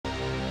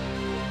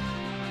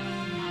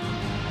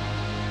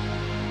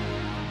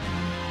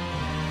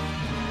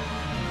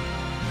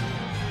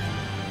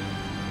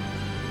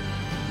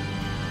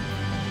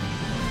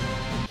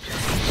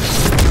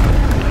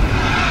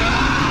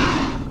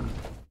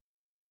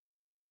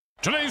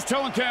Today's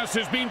telecast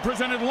is being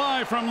presented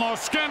live from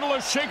Los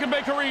Scandalous Shake and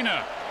Bake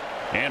Arena.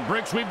 And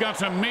Bricks, we've got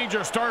some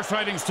major star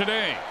sightings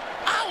today.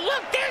 Oh,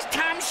 look, there's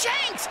Tom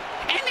Shanks.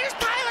 And there's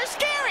Tyler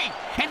Scaring.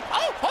 And,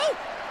 oh,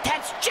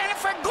 that's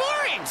Jennifer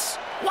Gorings.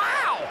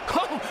 Wow.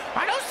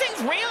 Are those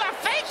things real or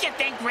fake, you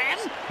think,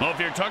 Grim? Well, if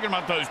you're talking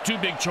about those two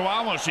big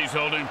chihuahuas she's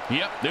holding,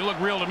 yep, they look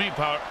real to me,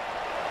 Power.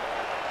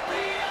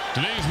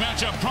 Today's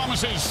matchup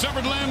promises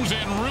severed limbs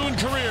and ruined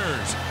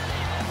careers.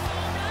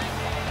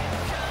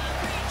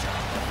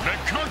 The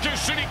Karcass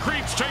City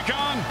Creeps take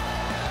on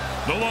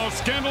the Los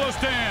Scandalous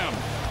Dam.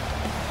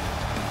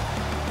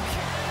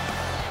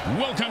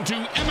 Welcome to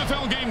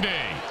MFL Game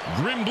Day.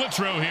 Grim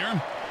Blitzrow here.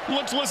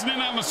 Let's listen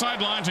in on the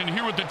sidelines and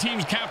hear what the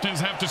team's captains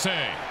have to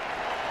say.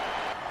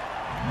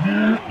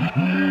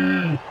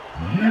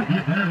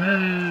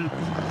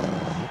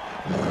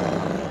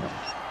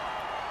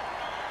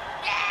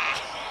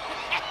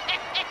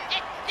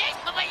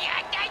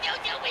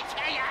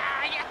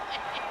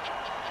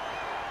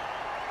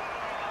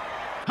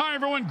 Hi,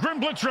 everyone.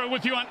 Grim Blitzrow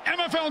with you on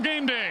MFL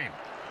Game Day.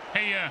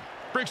 Hey,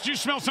 Bricks, do you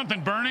smell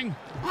something burning?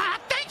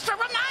 Thanks for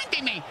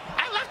reminding me.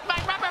 I left my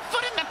rubber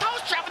foot in the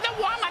toaster oven to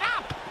warm it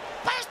up.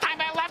 Last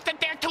time I left it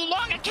there too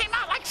long, it came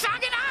out like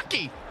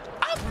Saganaki.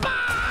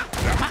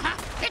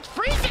 It's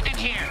freezing in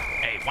here.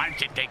 Hey, why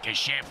don't you take a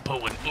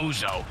shampoo and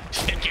ouzo,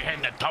 stick your head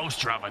in the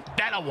toaster oven.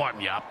 That'll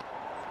warm you up.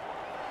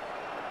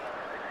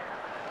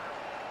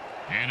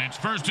 And it's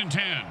 1st and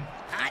 10.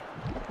 Hot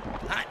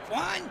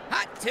 1,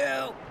 hot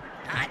 2,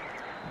 hot.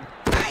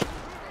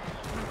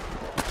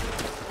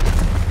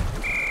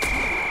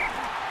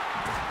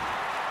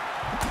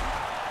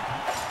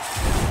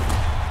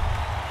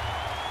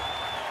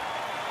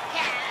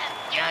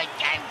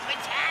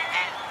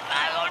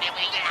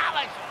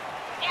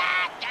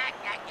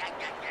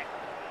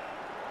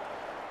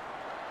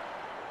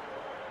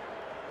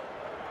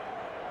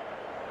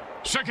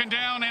 Second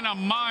down and a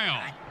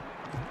mile.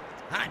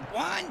 Hot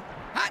 1,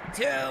 hot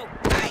 2,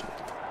 hot.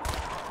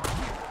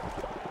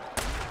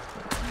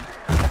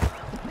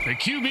 The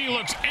QB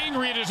looks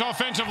angry at his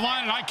offensive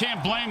line, and I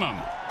can't blame him.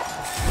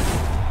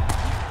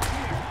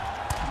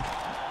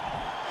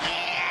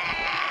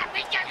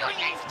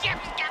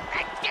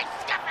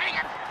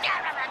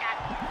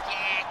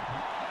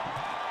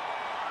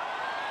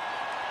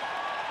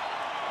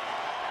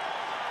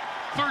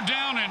 Third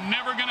down and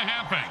never going to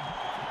happen.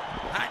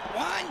 Hot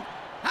 1,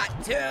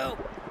 hot 2,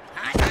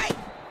 hot.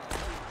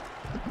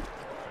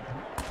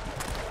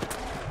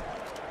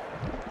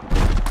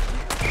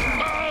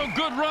 Oh,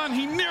 good run.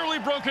 He nearly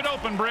broke it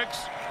open,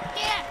 Bricks.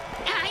 Yeah,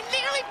 I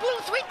nearly blew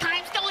 3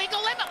 times the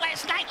legal limit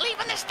last night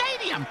leaving the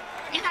stadium.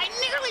 And I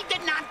nearly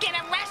did not get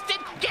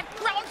arrested, get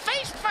thrown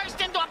face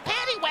first into a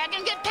paddy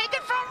wagon, get taken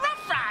for a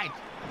rough ride.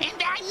 And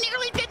I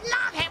nearly did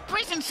not have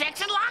prison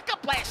sex and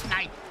lockup last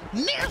night.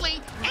 Nearly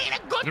ain't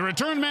a good... The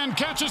return man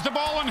catches the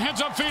ball and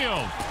heads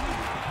upfield.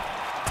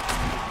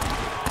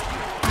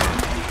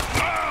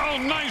 Oh,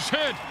 nice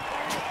hit.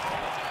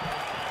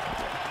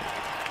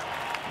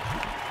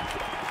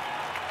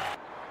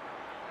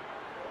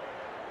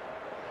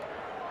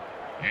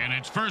 And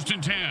it's 1st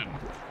and 10.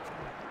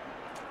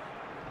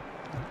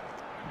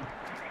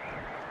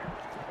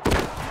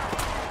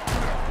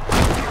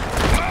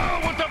 Oh,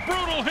 what a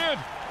brutal hit.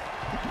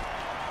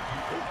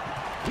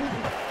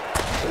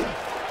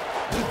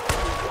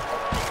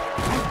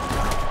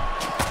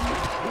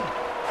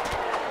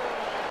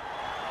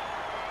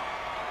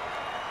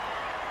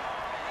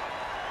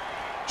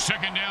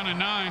 Second down and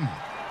 9.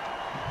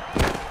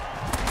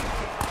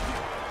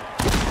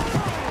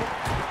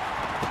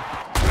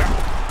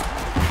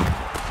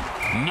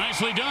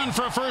 Nicely done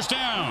for a first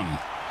down.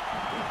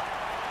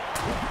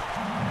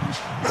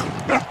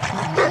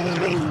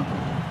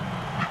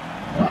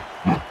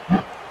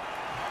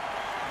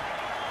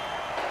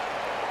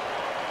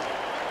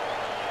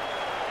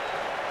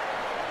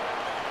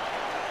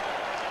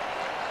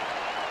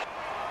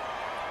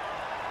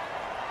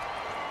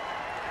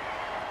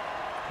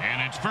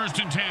 And it's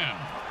 1st and 10.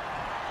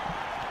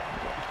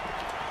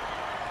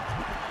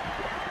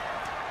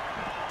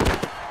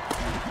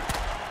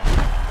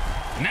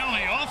 Now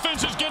the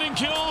offense is getting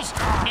kills.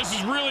 This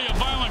is really a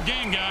violent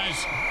game,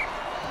 guys.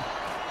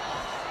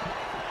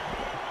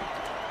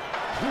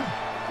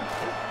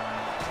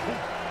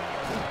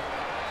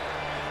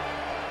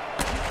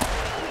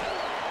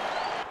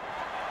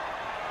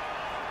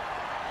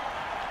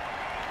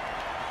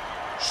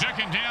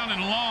 Second down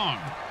and long.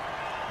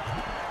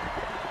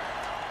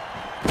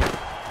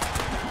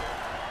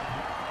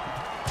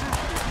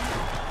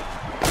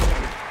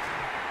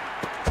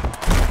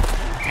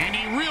 And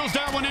he reels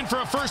that one in for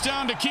a first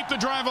down to keep the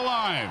drive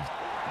alive.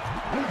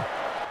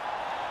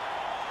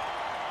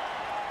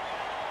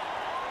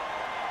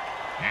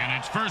 And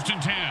it's 1st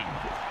and 10.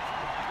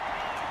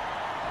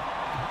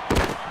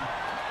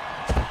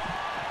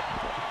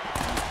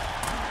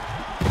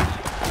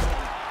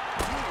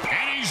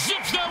 And he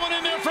zips that one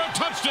in there for a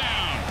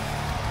touchdown.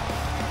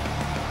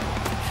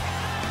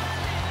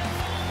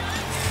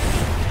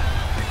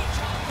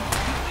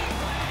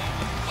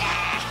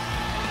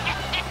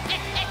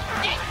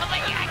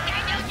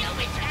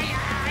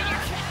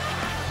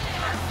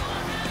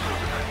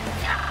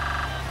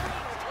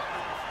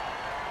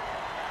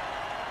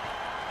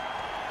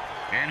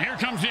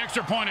 comes the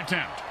extra point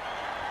attempt.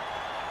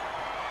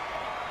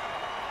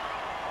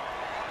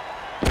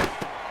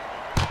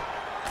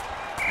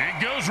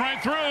 It goes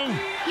right through.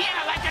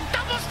 Yeah, like a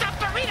double-stuffed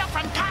burrito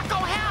from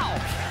Taco Hell.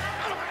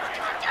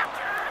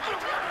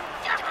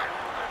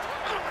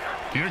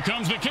 Here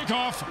comes the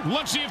kickoff.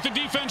 Let's see if the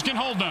defense can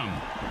hold them.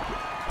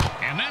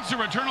 And that's a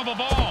returnable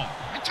ball.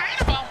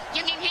 Returnable?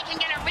 You mean he can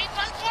get a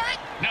refund for it?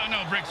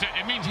 No, Bricks.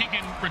 It means he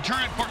can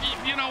return it for...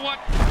 You know what?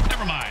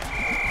 Never mind.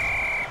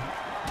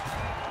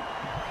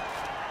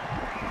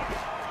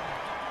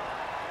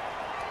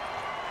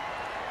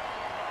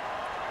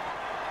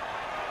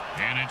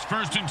 And it's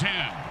 1st and 10.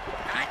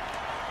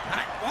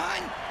 Hot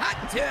 1,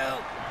 hot 2,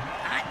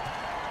 hot.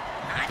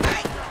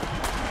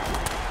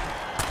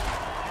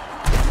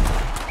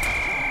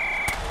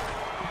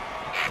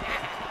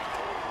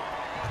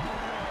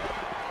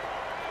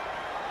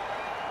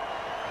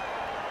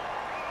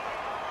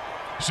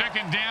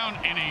 2nd down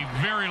in a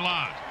very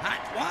lot.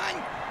 Hot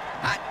 1,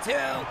 hot 2,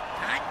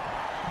 hot.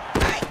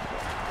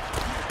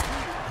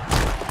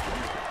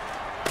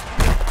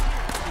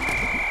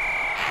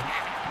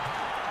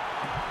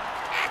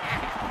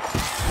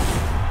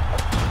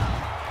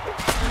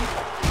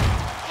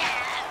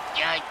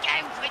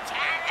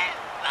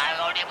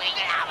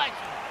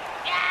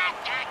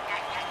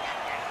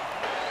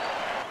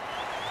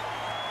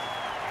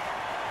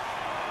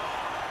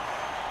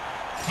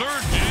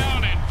 Third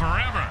down and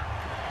forever.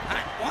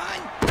 Hot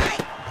 1,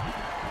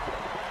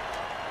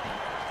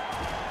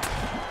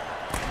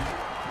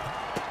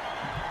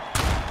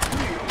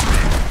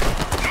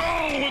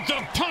 Oh, with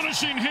the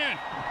punishing hit.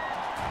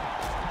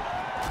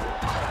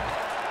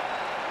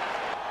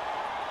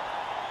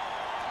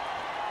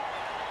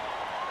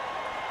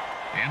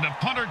 And the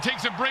punter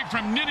takes a break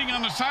from knitting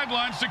on the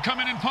sidelines to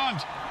come in and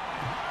punt.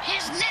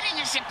 His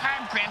knitting is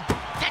superb, Grim.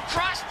 That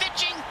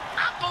cross-stitching,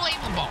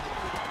 unbelievable.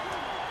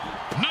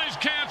 Nice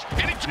catch,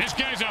 and this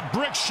guy's a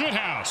brick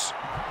shithouse.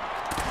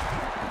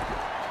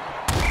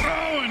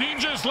 Oh, and he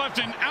just left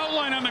an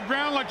outline on the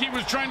ground like he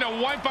was trying to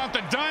wipe out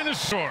the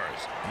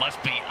dinosaurs.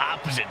 Must be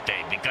opposite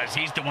day because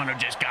he's the one who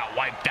just got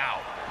wiped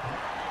out.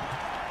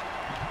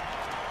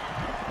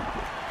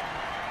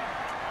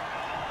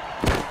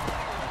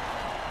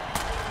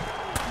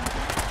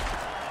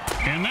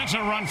 And that's a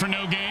run for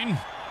no gain.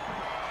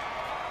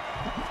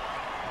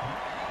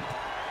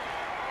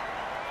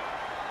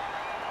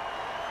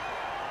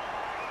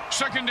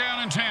 Second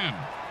down and 10.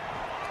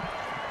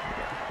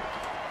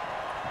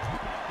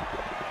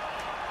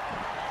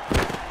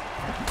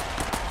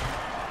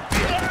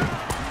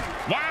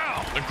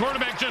 Wow, the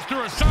quarterback just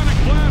threw a sonic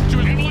blast to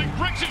him. And like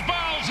Bricks'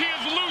 balls, he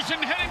is loose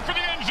and heading for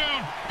the end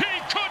zone. He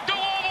could go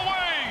all the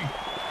way.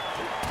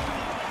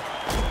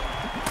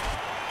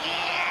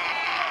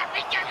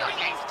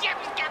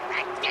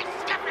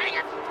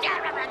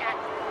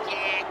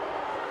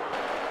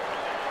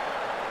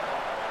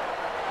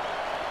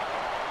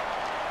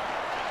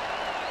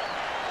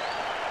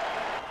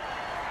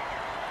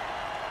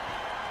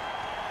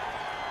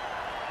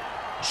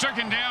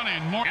 Second down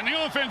and more. And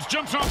the offense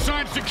jumps off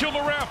sides to kill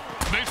the ref.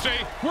 They say,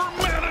 we're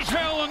mad as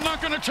hell and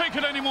not going to take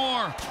it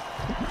anymore.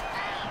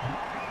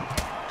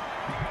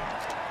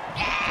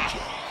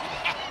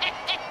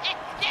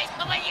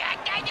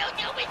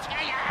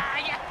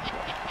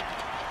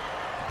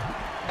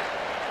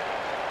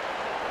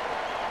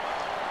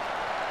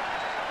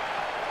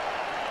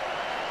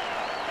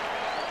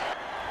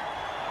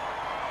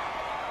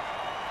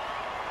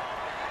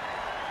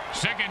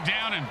 Second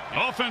down, and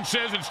offense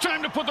says it's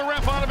time to put the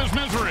ref out of his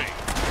misery.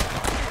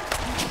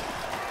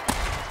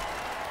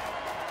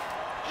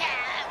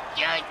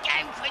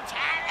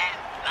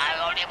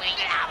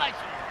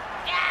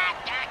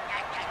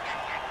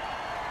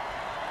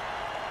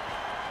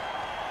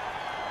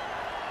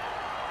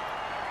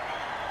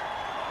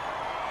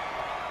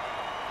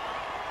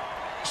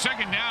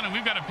 Second down, and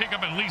we've got to pick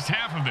up at least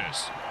half of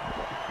this.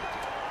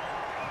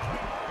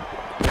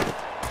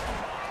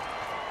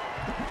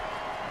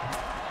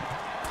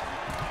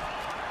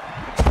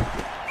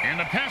 And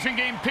the passing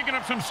game picking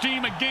up some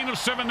steam, a gain of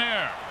 7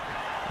 there.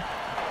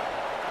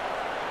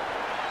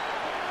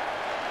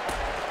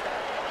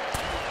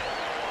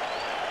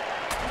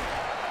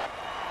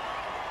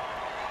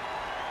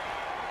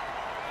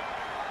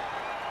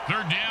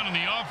 Third down, and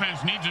the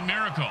offense needs a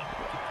miracle.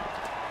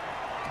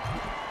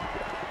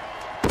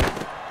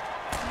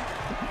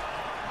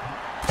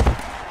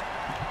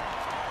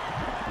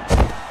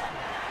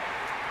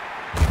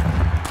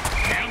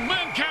 And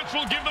then Cats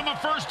will give them a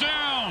first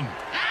down.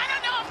 I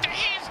don't know if they're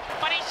his,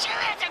 but he sure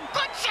has a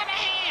good set of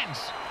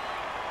hands.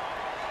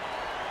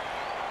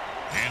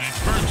 And it's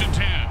 1st and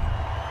 10.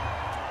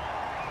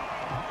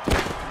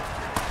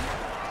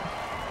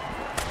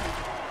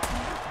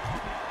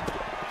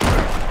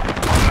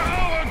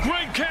 Oh, a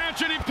great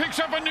catch, and he picks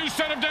up a new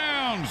set of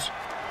downs.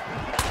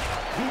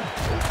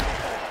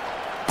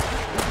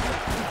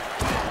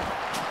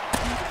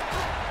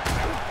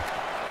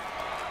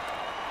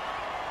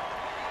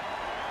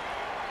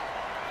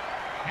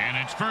 And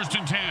it's 1st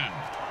and 10.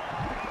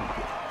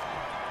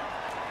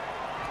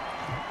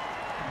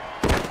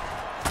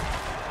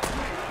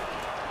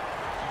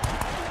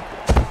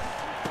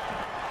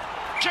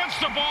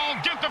 the ball,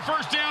 get the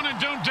first down, and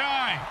don't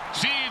die.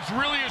 See, it's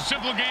really a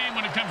simple game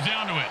when it comes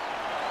down to it.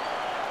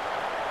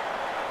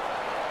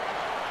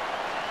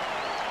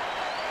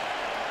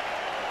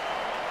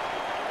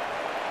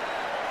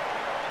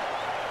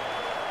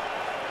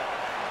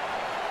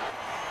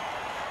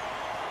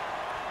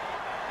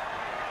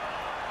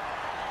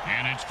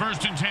 And it's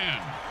 1st and 10.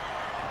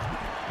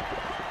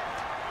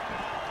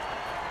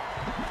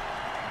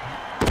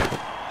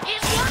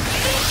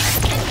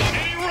 And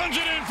he runs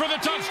it in for the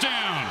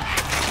touchdown.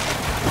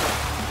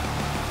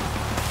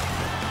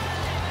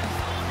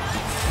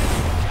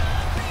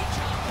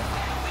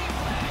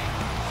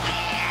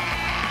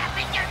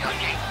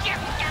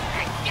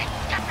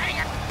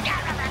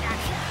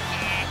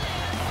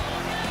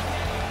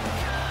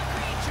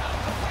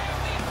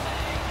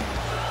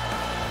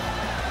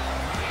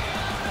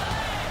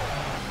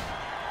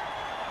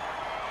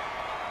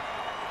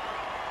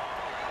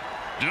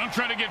 Don't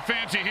try to get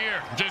fancy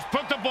here. Just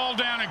put the ball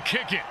down and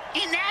kick it.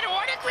 In that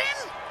order, Grim?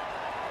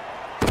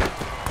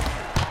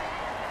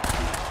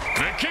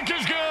 The kick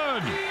is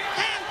good.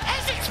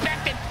 As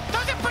expected,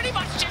 those are pretty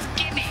much just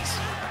gimmies.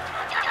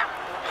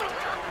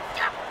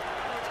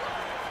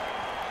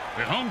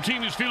 The home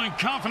team is feeling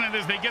confident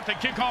as they get the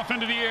kickoff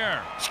into the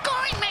air.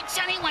 Scoring makes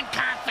anyone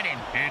confident.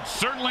 It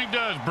certainly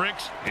does,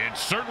 Bricks. It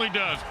certainly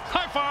does.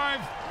 High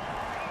five.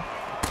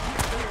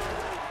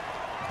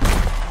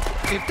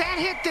 If that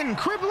hit didn't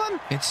cripple him,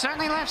 it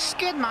certainly left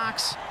skid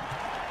marks.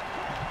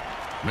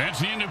 That's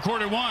the end of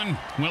quarter one.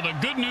 Well, the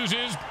good news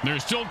is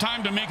there's still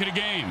time to make it a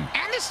game.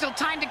 And there's still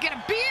time to get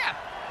a beer.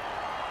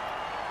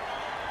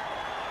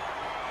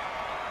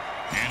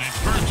 And it's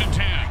 1st and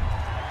 10.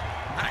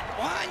 Hot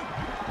 1,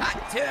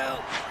 hot 2,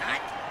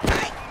 hot,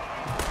 hot.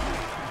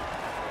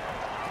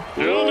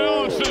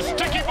 No, it's the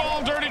sticky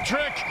ball dirty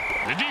trick.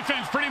 The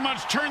defense pretty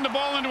much turned the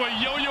ball into a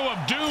yo-yo of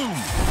doom.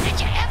 Did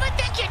you ever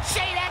think you'd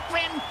say that,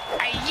 Grim?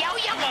 A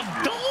yo-yo of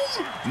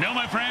doom? No,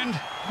 my friend,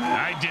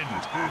 I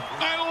didn't.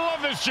 I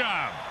love this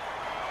job.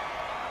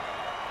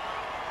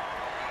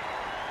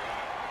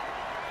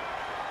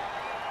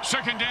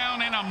 Second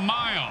down and a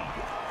mile.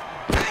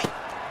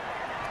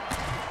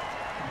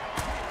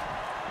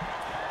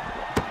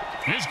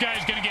 This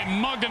guy's going to get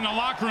mugged in the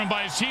locker room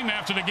by his team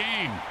after the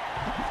game.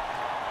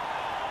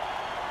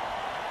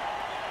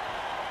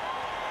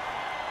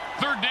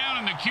 3rd down,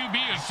 and the QB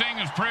is saying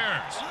his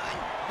prayers.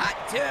 Hot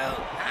 2,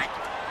 hot,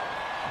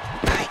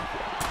 hot.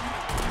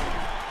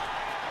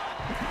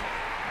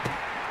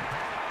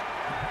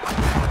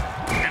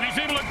 And he's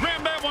able to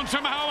grab that one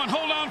somehow and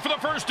hold on for the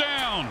first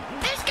down.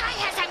 This guy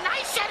has a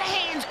nice set of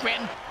hands,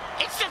 Grim.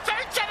 It's the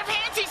 3rd set of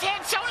hands he's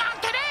had sewn on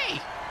today.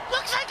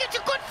 Looks like it's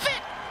a good fit.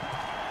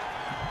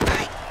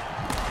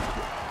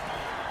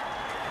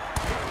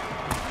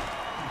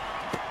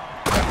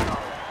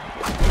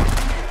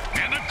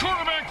 And the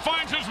quarterback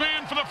finds his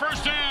man for the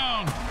first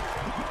down.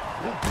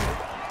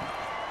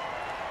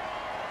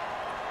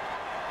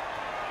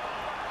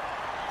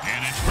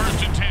 And it's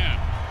 1st and 10.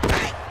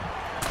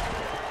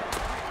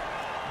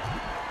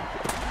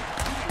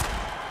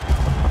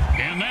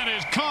 And that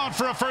is caught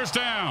for a first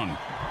down.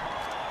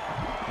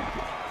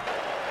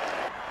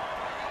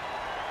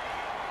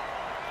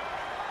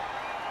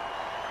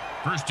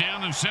 First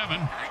down and 7.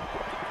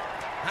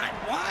 Hot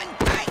 1,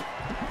 hot.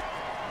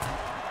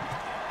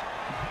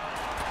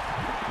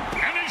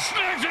 And he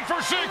snags it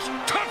for 6.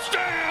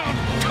 Touchdown!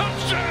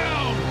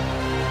 Touchdown!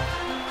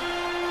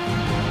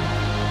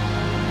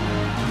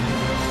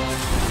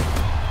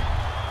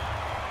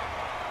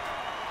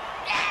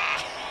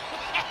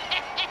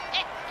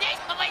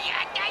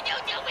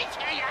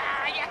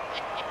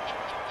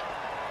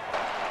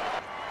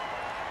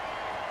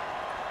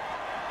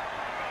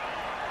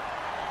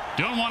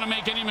 Don't want to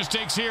make any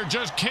mistakes here.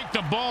 Just kick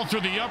the ball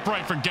through the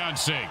upright, for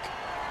God's sake.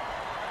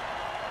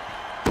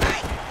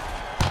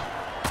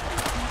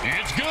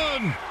 It's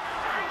good.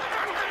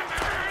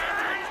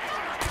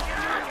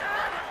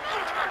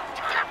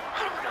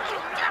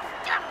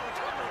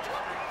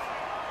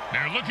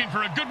 They're looking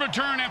for a good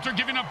return after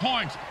giving up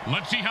points.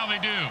 Let's see how they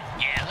do.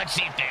 Yeah, let's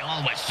see if they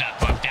always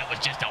suck or if that was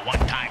just a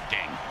one-time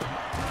thing.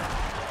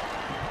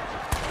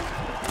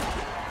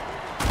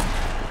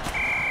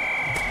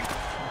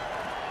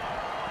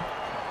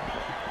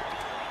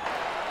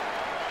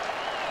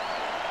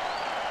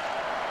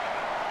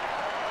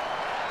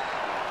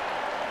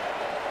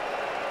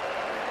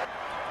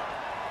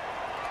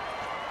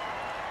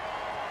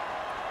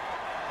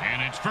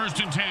 And it's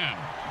 1st and 10.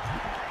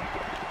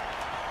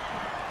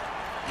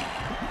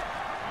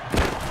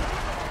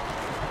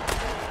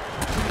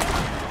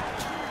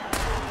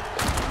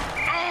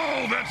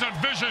 Oh, that's a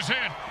vicious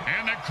hit,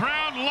 and the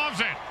crowd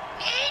loves it.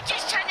 He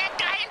just turned that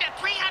guy into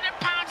 300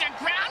 pounds of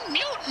ground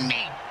mutant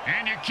meat.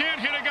 And you can't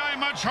hit a guy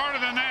much harder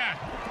than that.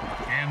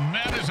 And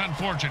that is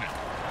unfortunate.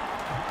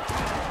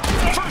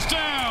 First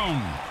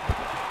down.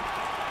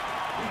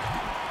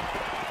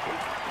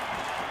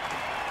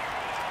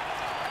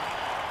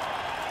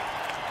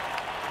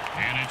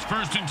 And it's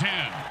 1st and 10.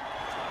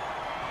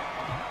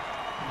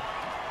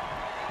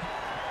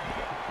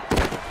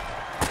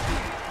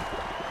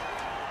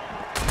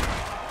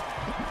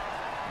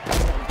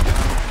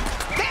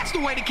 that's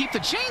the way to keep the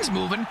chains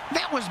moving.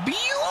 That was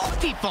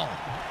beautiful.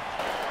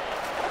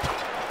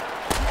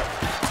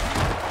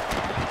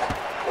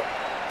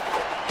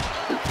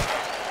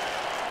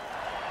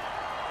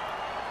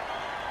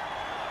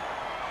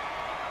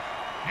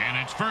 And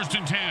it's 1st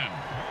and 10.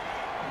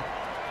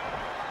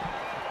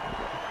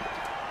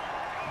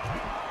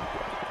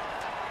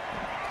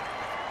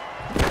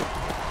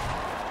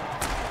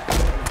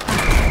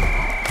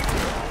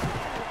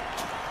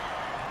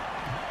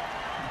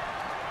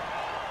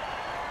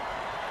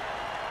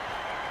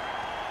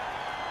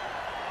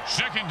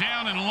 Second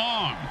down and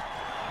long.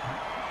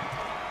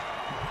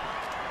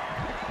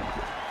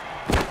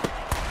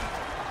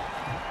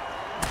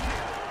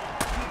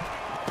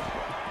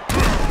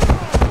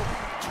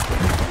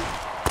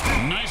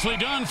 Nicely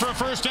done for a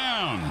 1st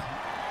down.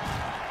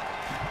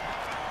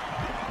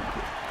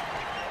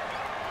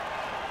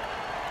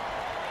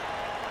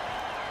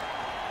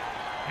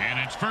 And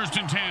it's 1st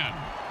and 10.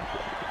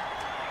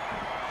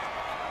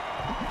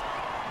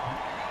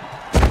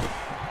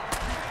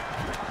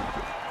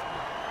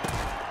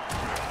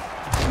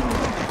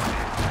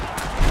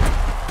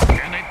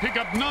 Pick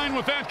up 9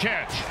 with that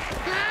catch.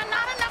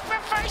 Not enough for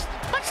first,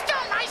 but still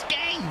a nice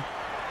gain.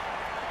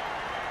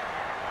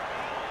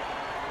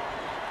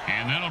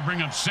 And that'll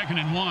bring up 2nd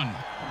and 1.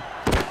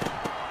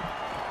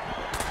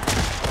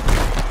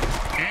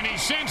 And he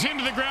sends him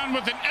to the ground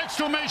with an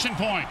exclamation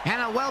point.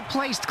 And a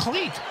well-placed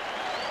cleat.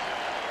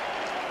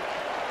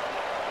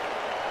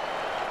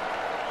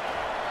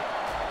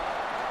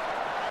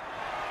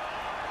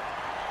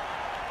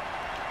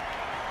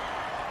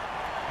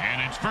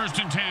 And it's 1st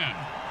and 10.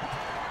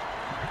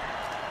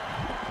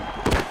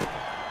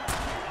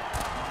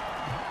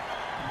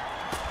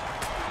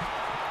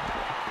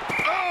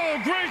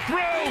 Great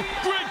throw,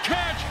 great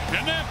catch,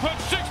 and that puts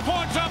 6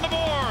 points on the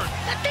board.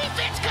 The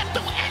defense couldn't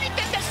do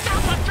anything to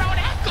stop a throw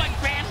that good,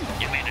 Grim.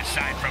 You mean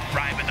aside from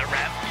bribing the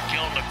ref,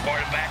 killing the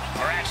quarterback,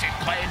 or actually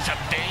playing some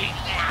D?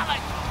 Yeah, but...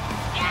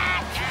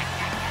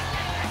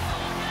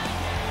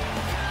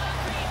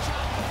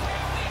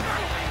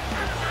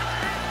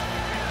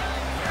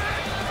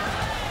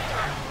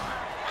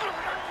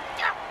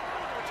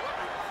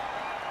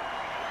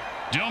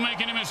 Don't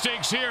make any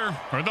mistakes here,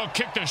 or they'll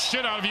kick the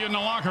shit out of you in the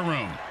locker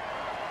room.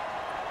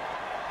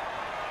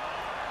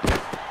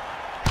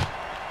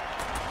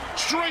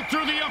 Straight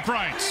through the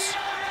uprights.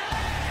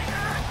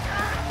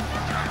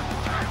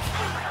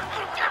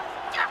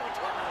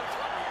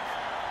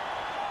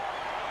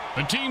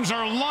 The teams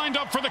are lined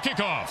up for the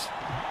kickoff.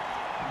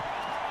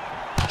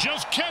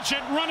 Just catch it,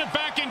 run it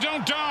back, and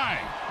don't die.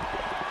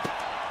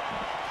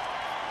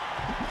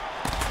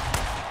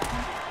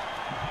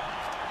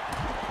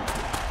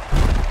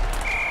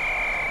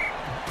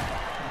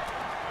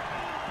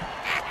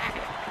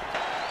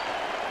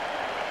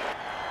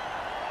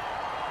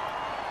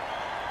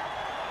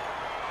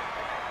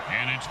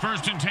 And it's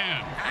 1st and 10.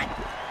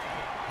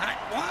 Hot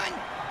 1,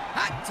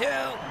 hot 2,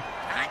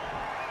 hot...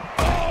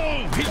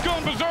 Oh, he's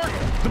going berserk.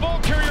 The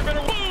ball carrier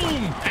better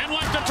boom. And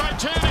like the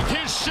Titanic,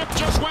 his ship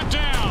just went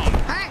down.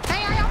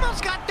 Hey, I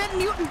almost got that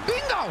mutant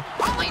bingo.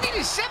 All I need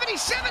is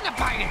 77 to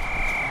fight it.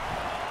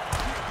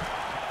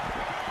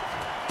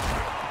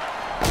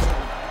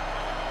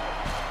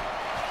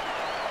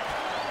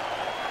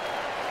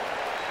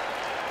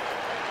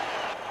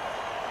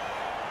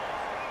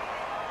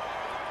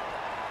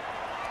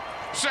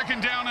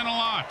 Second down and a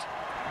lot.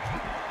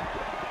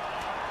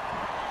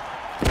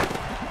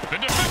 The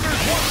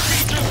defender's warp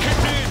speed just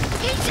kicked in.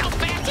 He's so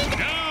fast.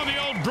 Now the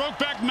old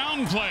broke-back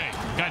mountain play.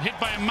 Got hit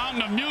by a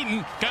mountain of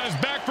mutant, got his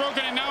back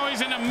broken, and now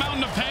he's in a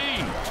mountain of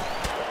pain.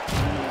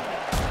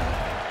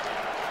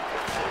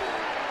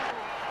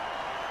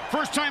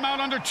 First time out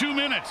under 2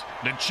 minutes.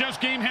 The chess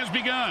game has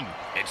begun.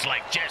 It's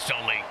like chess,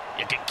 only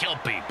you can kill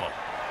people.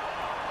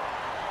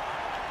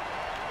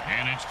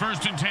 And it's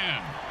 1st and 10.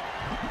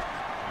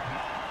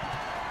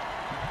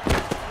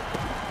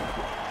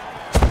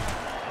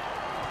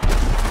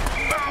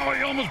 Oh,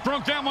 he almost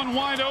broke that one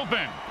wide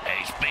open.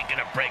 Hey, speaking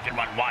of breaking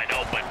one wide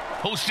open,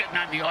 who's sitting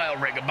on the oil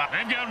rig about?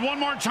 They've got one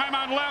more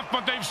timeout left,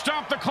 but they've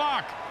stopped the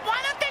clock. Why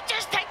don't they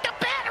just take the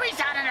batteries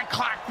out of the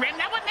clock, Grim?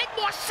 That would make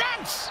more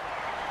sense.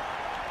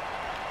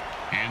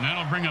 And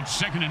that'll bring up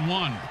 2nd and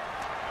 1.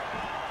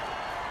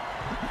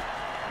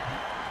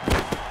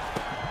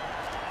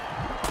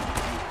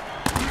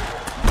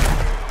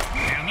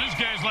 And this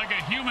guy's like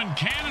a human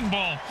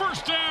cannonball.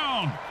 1st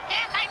down.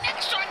 And my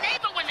next-door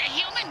neighbor was a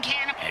human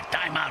cannon. Hey,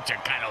 timeouts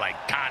are kind of like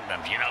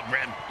condoms, you know,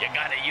 Grim? You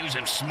got to use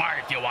them smart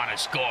if you want to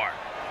score.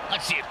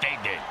 Let's see if they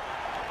did.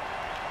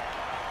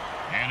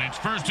 And it's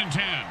 1st and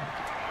 10.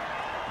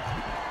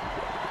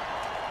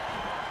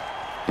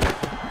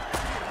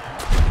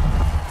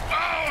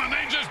 Oh, and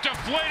they just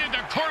deflated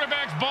the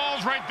quarterback's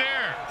balls right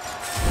there.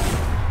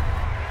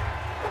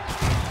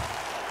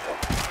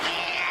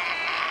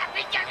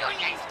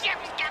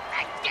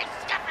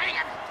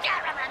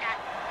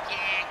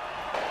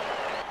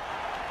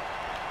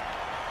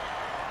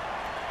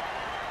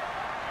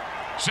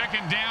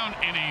 Second down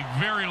and a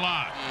very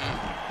lot.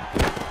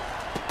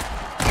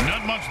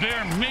 Not much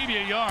there, maybe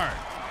a yard.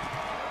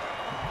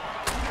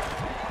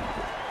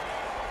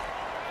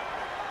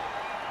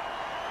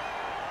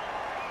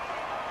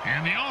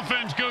 And the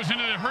offense goes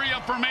into the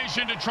hurry-up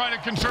formation to try to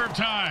conserve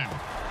time.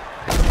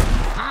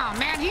 Oh,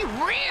 man, he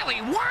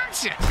really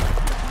wants it.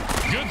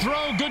 Good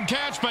throw, good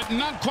catch, but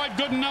not quite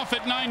good enough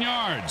at 9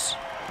 yards.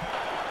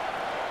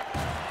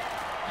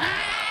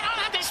 I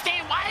don't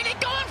understand. Why are they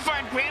going for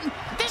it, Grim?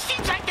 This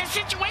seems like the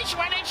situation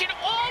where they should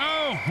all...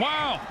 Oh,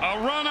 wow. A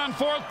run on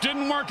fourth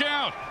didn't work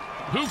out.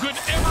 Who could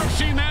ever have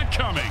seen that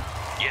coming?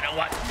 You know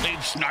what? Leave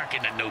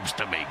snarking the noobs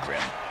to me,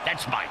 Grim.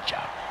 That's my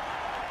job.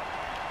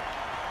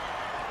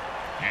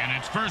 And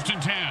it's 1st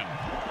and 10.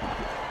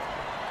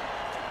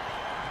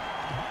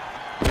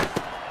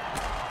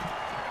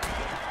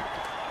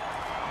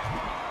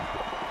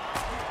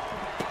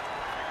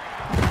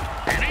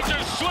 And he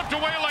just slipped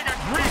away like a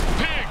great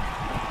pig.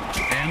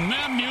 And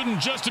that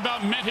mutant just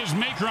about met his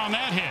maker on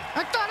that hit.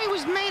 I thought he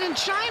was made in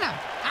China.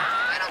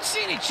 I don't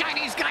see any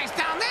Chinese guys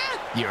down there.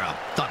 You're a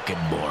fucking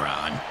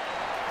moron.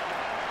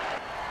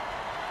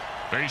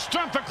 They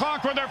stumped the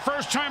clock with their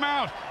first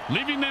timeout,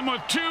 leaving them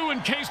with 2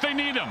 in case they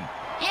need them.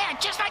 Yeah,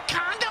 just like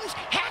condoms,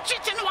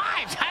 hatchets, and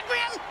wives, huh,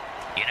 Grim?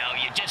 You know,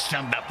 you just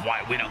summed up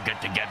why we don't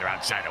get together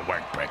outside of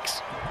work,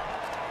 Bricks.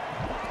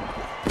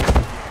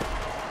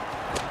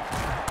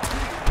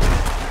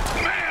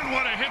 Man,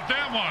 what a hit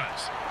that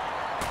was.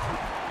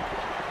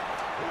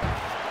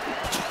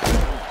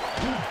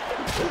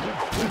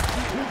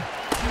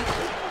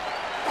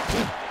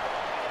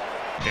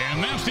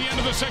 And that's the end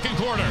of the second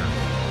quarter.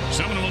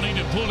 Someone will need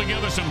to pull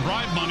together some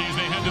bribe money as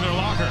they head to their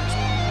lockers.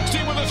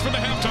 Stay with us for the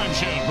halftime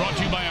show, brought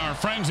to you by our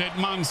friends at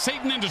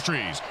Monsatan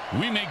Industries.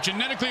 We make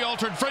genetically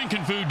altered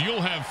frankenfood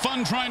you'll have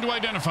fun trying to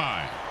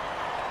identify.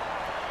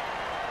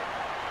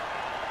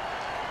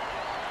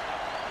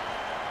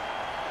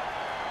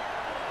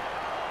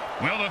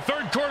 Well, the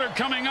third quarter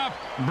coming up.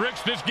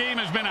 Bricks, this game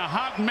has been a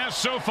hot mess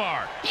so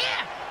far.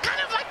 Yeah,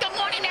 kind of like the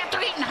morning after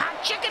eating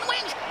hot chicken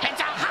wings. It's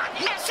a hot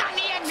mess on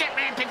the exit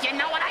ramp, if you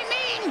know what I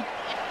mean.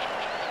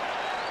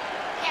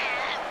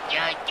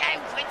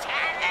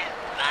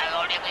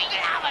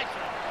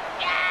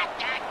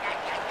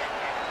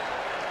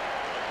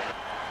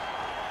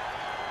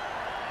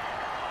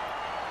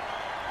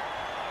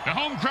 The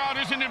home crowd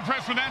isn't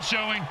impressed with that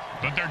showing,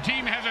 but their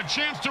team has a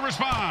chance to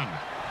respond.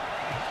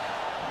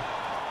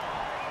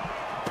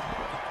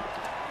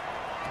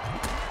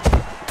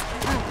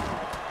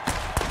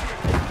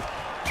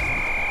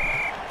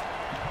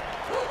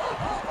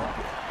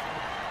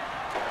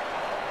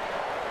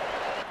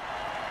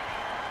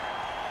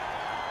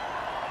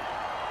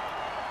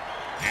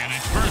 And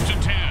it's 1st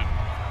and 10.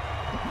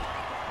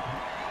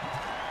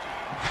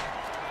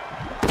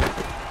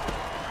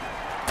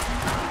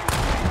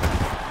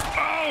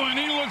 Oh, and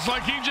he looks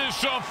like he just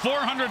saw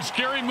 400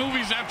 scary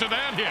movies after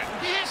that hit.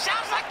 Yeah,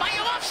 sounds like my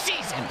off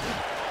season.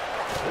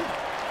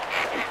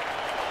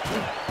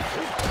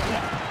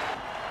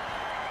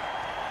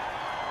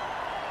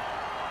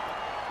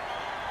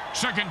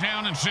 Second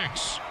down and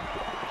 6.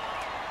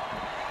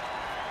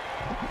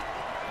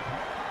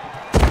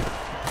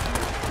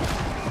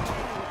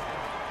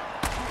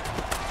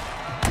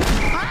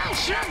 Oh,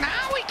 sure,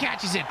 now he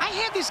catches it. I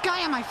had this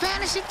guy on my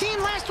fantasy team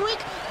last week.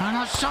 I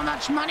lost so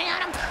much money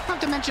on him,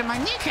 not to mention my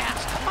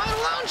kneecaps. My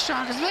loan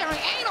shark is very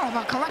anal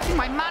about collecting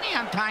my money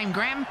on time,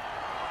 Graham.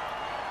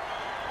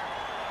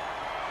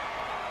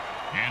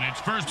 And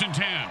it's 1st and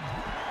 10.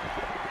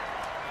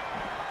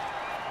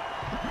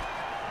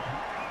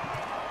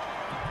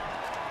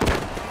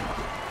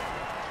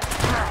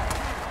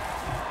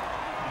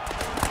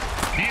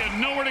 He had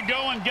nowhere to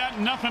go and got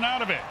nothing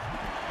out of it.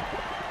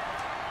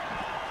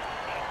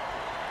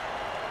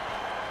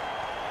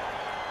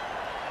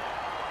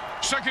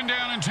 Second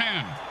down and 10.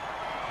 And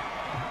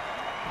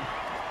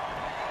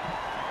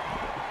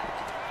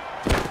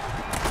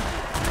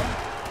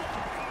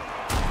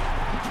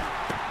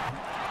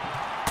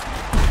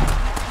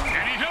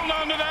he held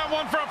on to that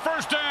one for a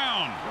first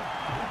down.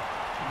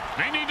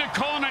 They need to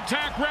call an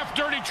attack ref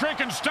dirty trick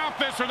and stop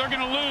this or they're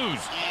going to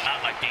lose.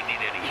 Not like they need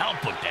any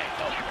help with that,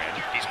 though, Fred.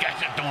 These guys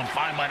are doing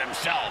fine by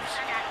themselves.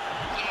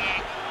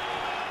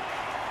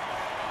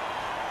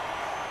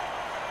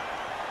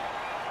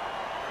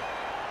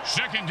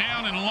 Second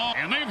down and long,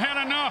 and they've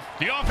had enough.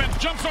 The offense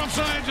jumps on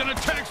sides and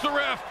attacks the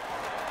ref.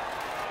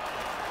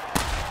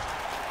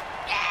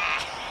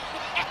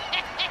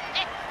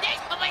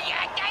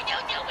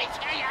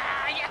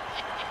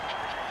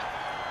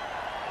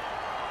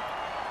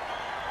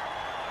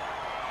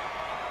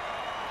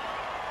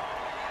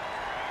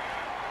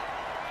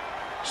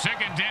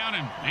 Second down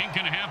and ain't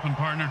gonna happen,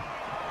 partner.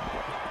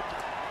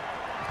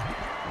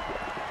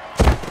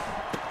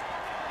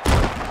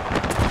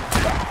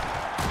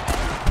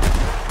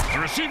 The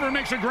receiver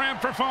makes a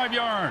grab for 5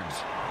 yards.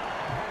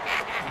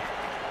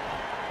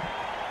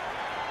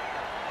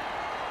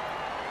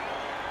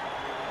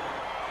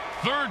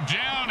 Third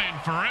down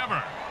and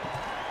forever.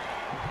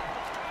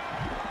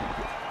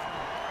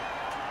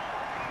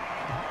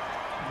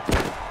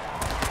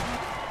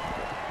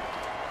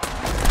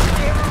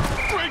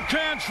 Great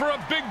catch for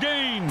a big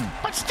gain.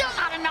 But still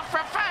not enough for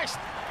a first.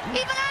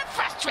 Even I'm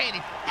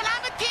frustrated, and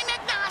I'm a team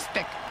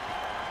agnostic.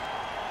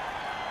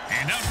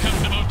 And out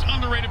comes the most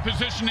underrated favorite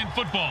position in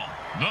football,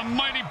 the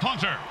mighty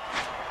punter.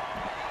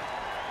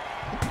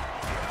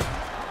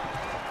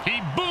 He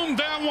boomed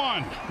that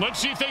one. Let's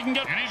see if they can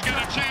get... And he's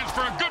got a chance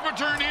for a good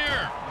return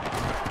here.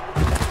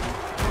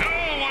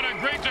 Oh, what a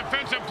great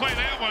defensive play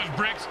that was,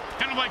 Bricks.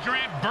 Kind of like your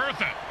Aunt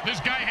Bertha. This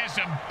guy has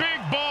some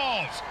big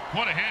balls.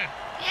 What a hit.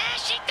 Yeah,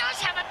 she does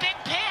have a big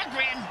pair,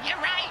 Grim.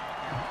 You're right.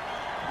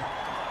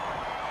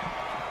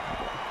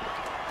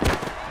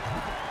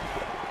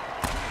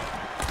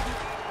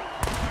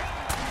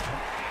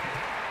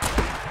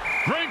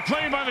 Great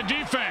play by the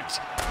defense.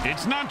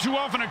 It's not too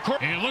often a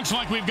court. It looks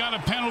like we've got a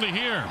penalty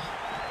here.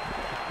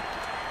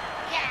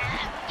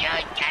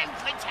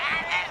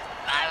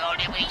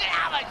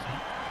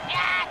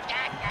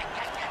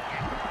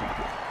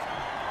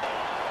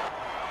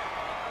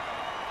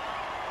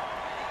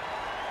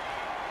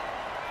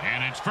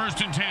 And it's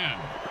 1st and 10.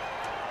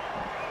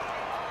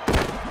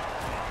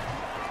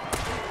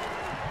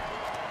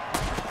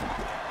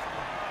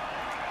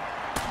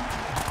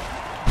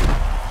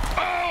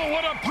 Oh,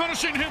 what a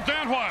punishing hit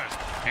that was.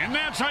 And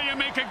that's how you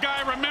make a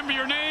guy remember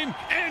your name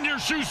and your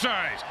shoe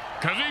size,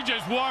 because he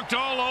just walked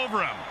all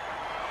over him.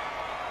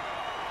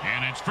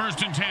 And it's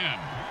 1st and 10.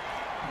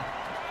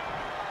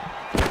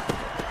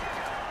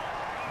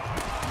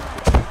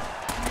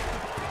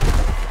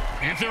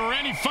 If there were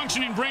any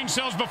functioning brain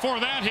cells before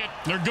that hit,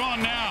 they're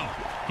gone now.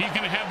 He's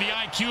going to have the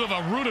IQ of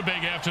a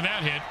rutabaga after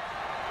that hit.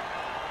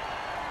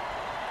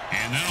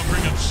 And that'll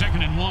bring up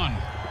 2nd and 1.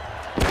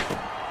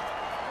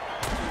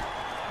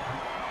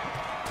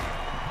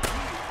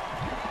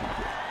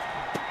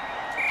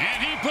 And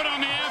he put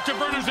on the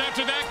afterburners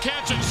after that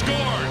catch and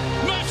scored.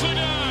 Nicely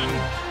done.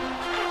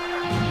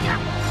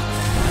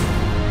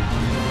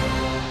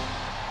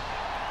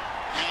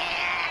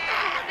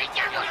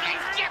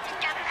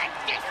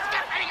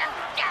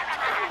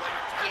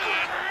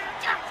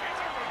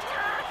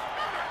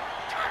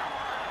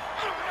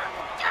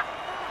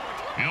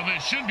 You know,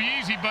 this should be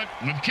easy, but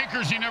with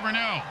kickers, you never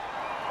know.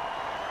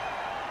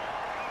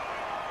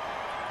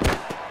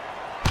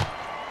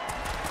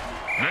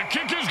 The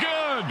kick is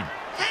good.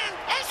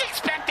 As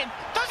expected,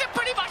 those are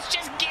pretty much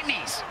just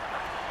gimmies.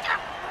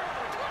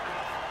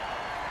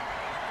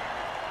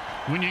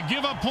 When you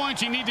give up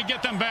points, you need to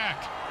get them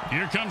back.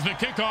 Here comes the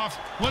kickoff.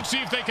 Let's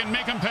see if they can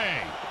make them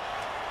pay.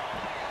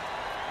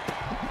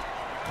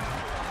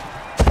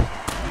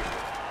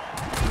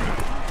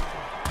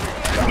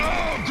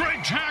 Oh,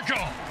 great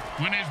tackle.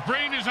 When his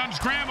brain is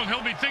unscrambled,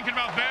 he'll be thinking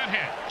about that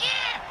hit.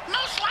 Yeah,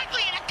 most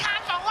likely in a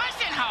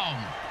convalescent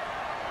home.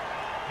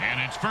 And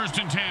it's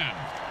 1st and 10.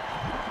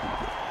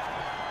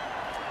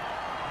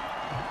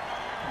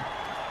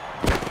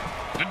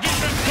 The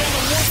defense called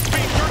a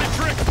warp-speed dirty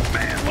trick.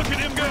 Man, look at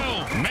him go.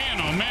 Man,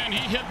 oh man, he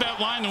hit that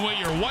line the way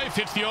your wife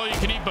hits the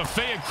all-you-can-eat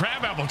buffet at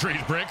crabapple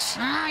trees, Bricks.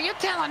 You're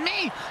telling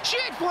me. She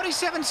ate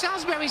 47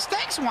 Salisbury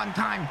steaks one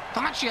time.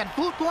 Thought she had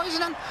food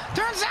poisoning.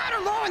 Turns out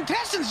her lower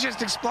intestines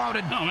just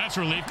exploded. Oh, that's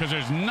relief, because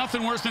there's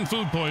nothing worse than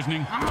food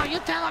poisoning. Oh, you're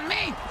telling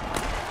me.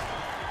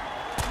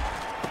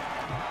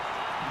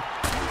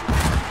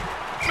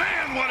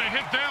 Man, what a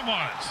hit that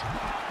was.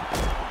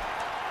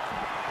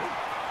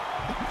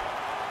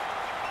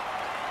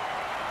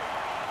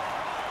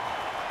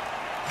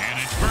 And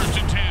it's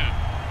 1st and 10.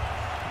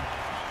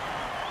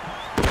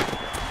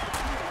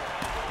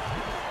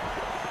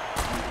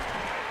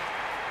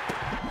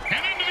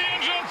 And into the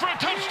end zone for a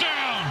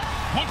touchdown.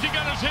 Once he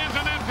got his hands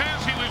on that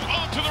pass, he was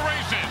off to the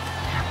races.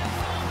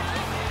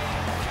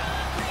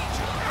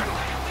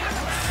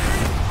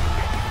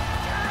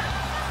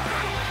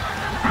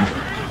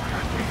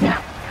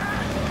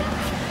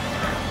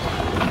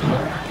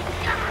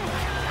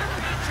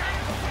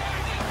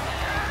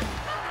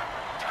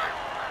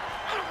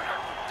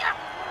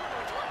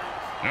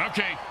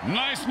 Okay,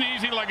 nice and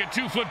easy like a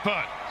 2-foot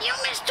putt. You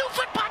miss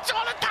 2-foot putts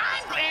all the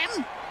time,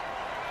 Grim.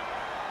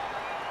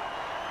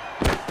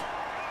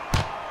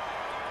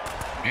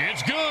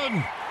 It's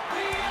good.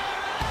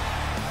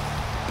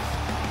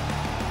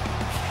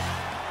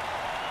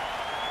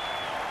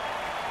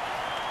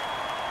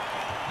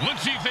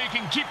 Let's see if they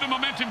can keep the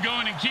momentum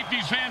going and keep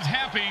these fans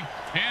happy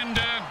and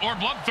or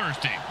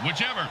bloodthirsty,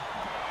 whichever.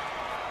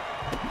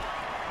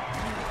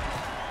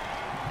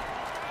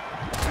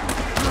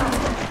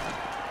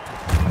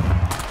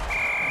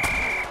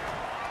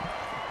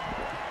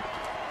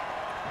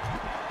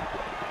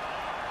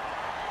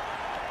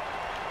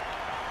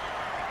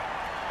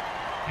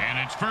 And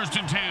it's 1st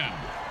and 10.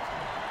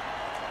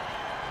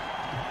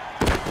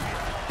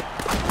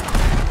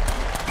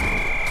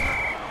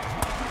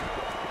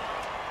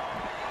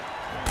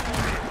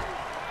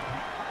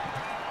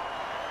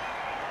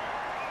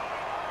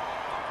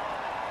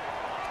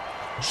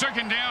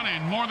 Second down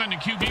and more than the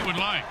QB would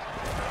like.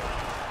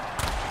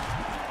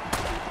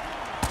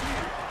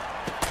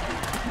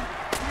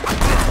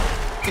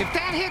 If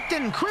that hit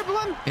didn't cripple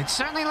him, it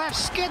certainly left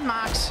skid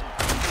marks.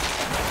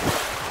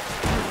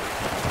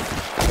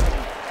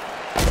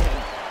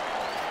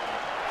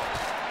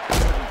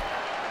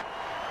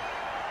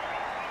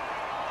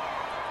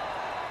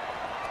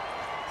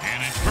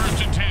 And it's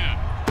 1st and 10.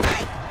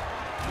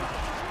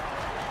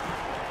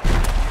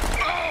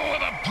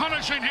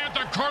 Rushing hit.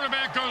 The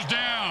quarterback goes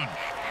down.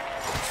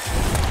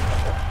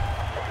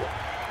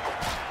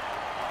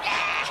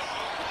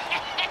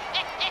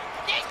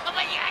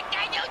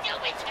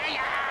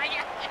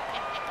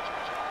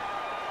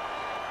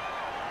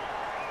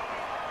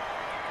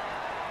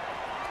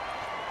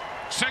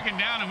 Second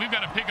down, and we've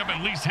got to pick up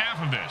at least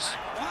half of this.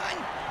 Hot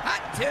one,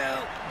 hot two,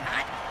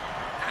 hot.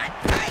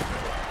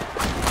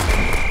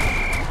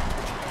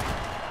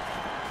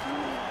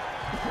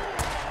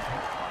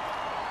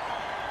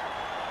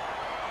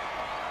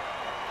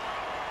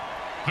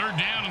 Third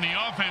down, and the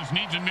offense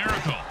needs a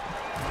miracle.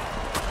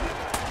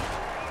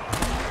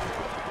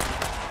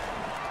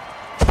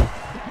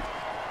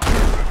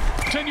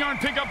 Ten-yard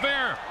pickup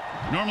there.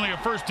 Normally a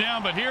first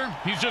down, but here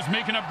he's just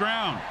making up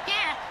ground.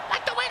 Yeah,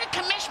 like the way the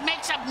commish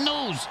makes up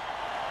news.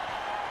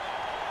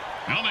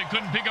 Well, they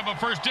couldn't pick up a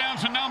first down,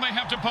 so now they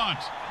have to punt.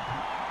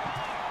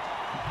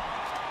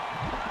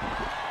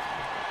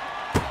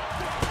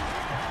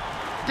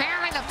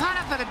 Apparently the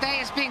punter for the day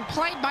is being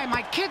played by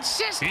my kid's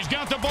sister. He's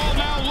got the ball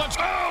now. Let's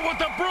go with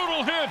the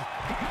brutal hit.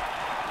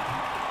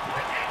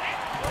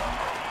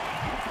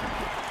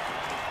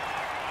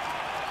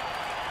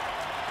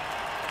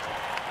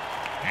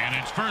 And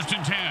it's 1st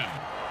and 10.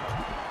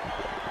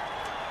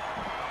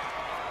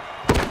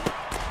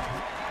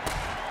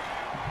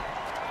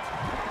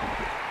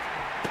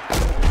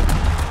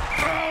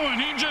 Oh,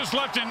 and he just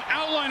left an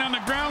outline on the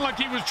ground like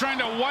he was trying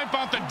to wipe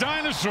out the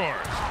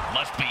dinosaurs.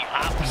 Must be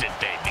opposite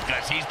day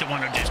because he's the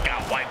one who just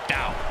got wiped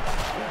out.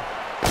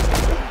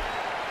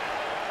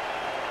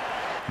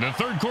 The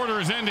third quarter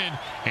has ended,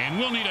 and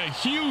we'll need a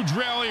huge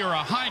rally or a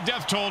high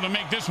death toll to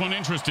make this one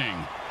interesting.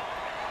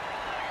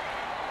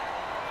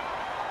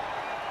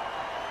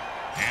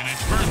 And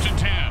it's 1st and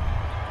 10.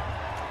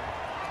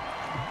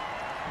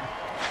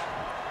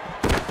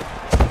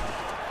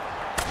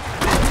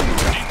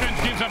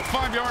 Defense gives up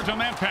 5 yards on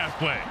that pass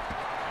play.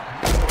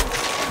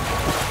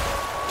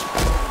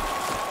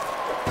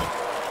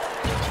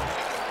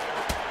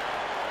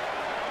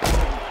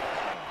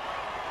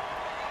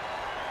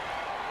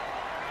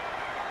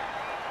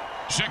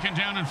 Second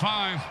down and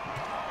 5.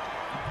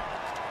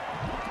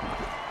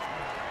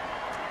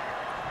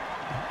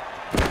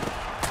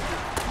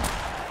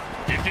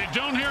 If you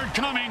don't hear it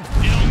coming,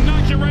 it'll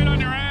knock you right on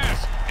your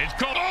ass. It's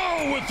called,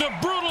 oh, with the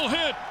brutal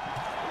hit.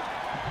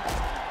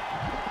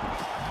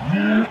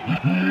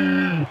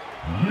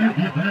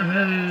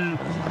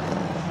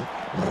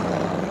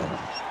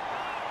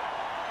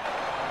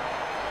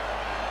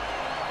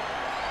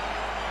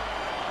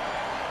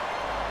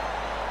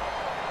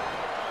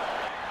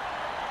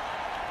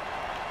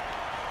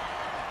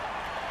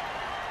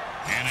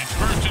 And it's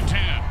 1st and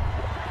 10.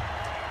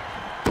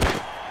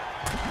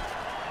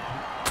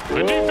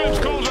 The defense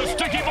calls a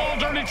sticky ball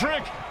dirty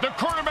trick. The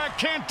quarterback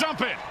can't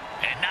dump it.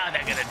 And now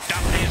they're going to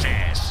dump his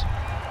ass.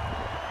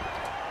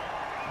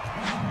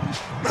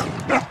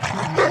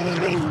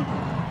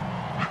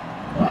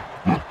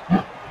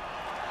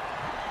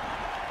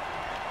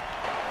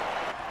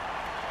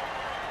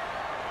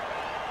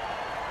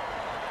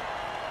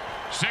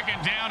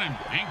 Second down and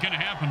ain't going to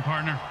happen,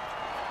 partner.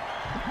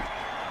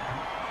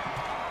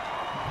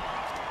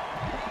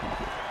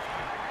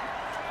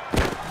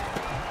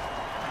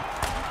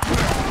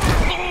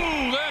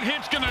 That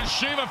hit's going to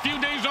shave a few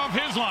days off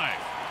his life.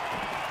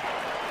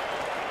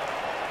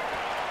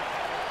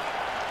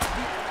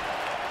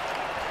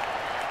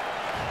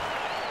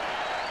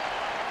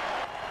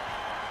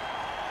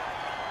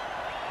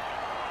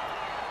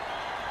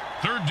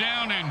 Third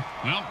down and,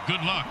 well,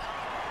 good luck.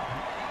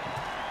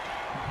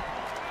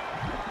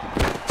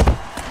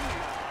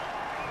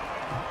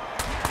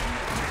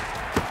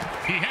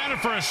 He had it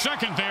for a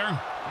second there.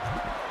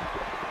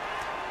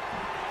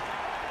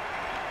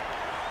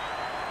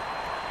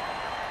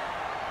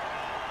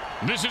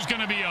 This is going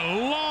to be a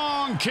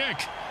long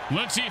kick.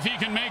 Let's see if he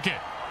can make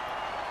it.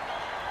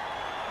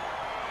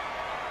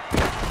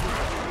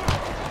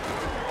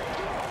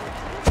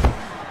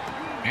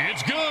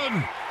 It's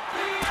good.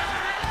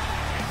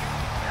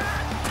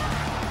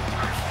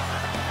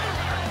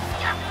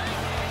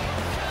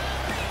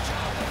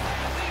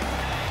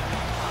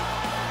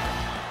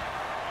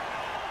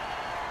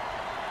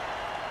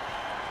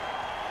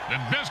 The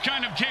best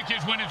kind of kick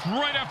is when it's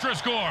right after a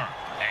score.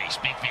 Hey,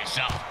 speak for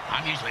yourself.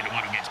 I'm usually the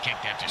one who gets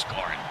kicked after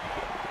scoring.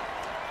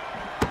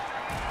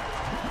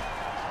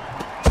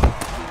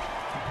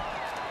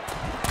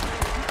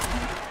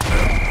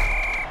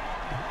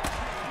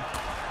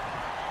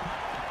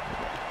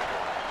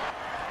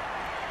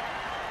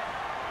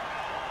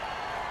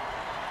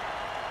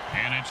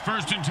 And it's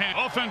 1st and 10.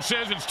 Offense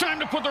says it's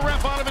time to put the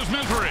ref out of his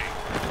misery.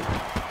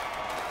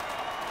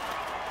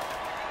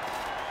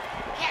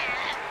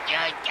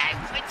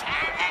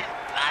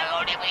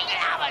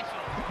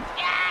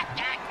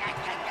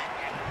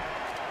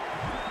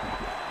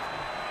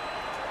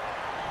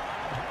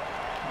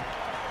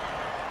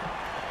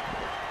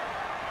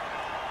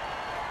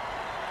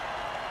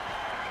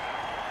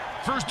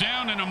 First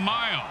down and a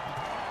mile.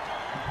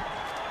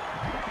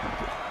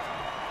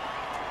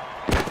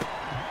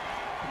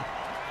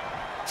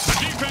 The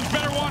defense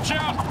better watch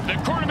out. The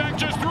quarterback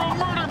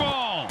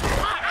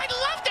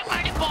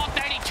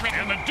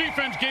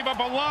up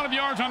a lot of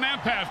yards on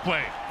that pass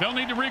play. They'll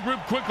need to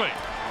regroup quickly.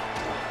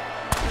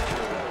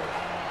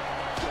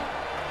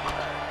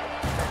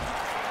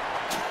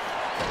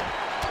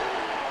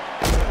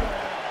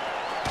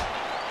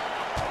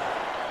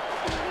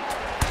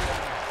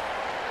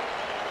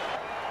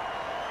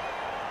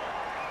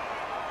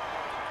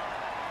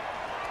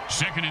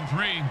 Second and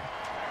 3.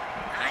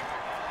 Hot.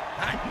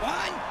 Hot 1.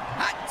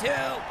 Hot 2.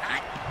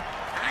 Hot.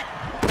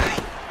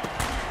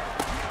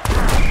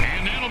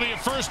 And that'll be a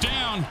first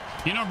down.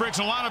 You know, Bricks,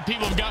 a lot of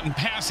people have gotten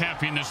pass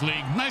happy in this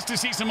league. Nice to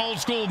see some old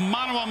school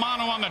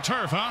mano-a-mano on the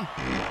turf, huh?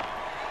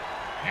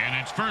 And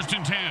it's first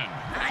and 10.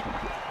 Hot.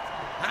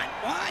 Hot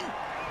 1.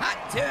 Hot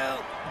 2.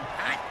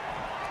 Hot.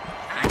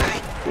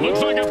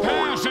 Looks like a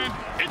pass, and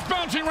it's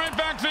bouncing right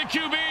back to the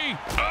QB.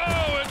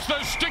 Oh, it's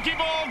the sticky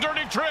ball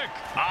dirty trick.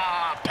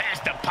 Ah, pass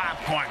the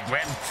popcorn,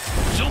 Grim.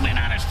 Zoom in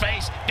on his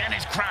face, then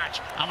his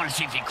crotch. I want to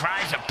see if he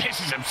cries or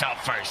pisses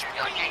himself first.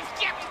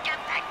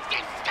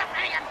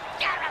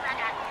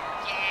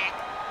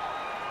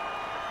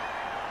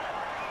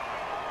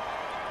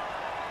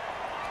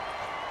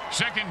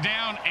 Second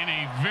down and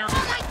a very...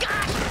 Oh, my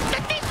gosh! The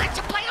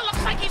defensive player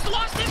looks like he's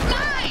lost his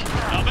mind!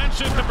 Now that's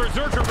just the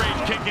berserker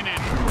rage kicking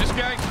in. This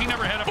guy, he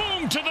never had a...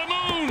 Boom to the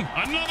moon!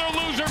 Another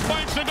loser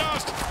bites the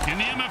dust.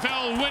 In the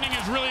MFL, winning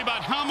is really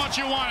about how much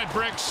you want it,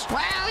 Bricks.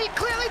 Well, he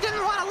clearly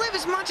didn't want to live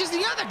as much as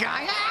the other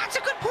guy. That's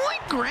a good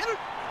point, Grim.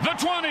 The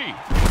 20.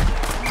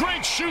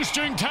 Great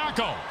shoestring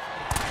tackle.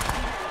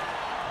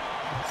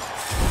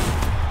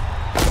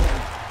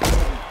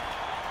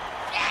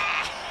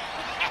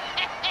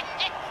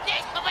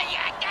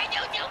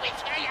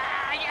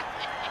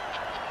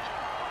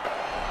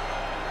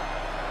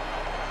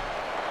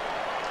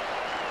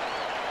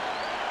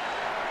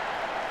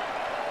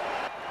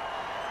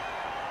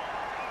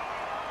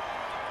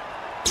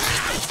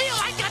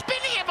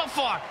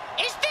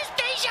 Is this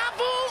deja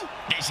vu?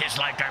 This is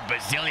like our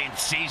bazillionth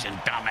season,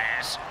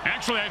 dumbass.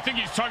 Actually, I think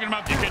he's talking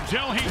about, you can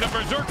tell he's a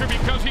berserker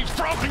because he's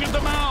frothing at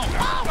the mouth.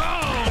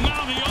 Oh,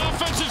 now the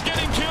offense is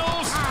getting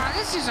kills.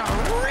 This is a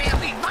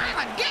really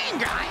violent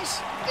game, guys.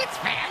 It's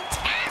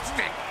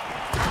fantastic.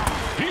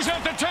 He's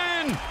at the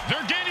 10.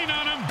 They're gaining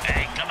on him.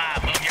 Hey, come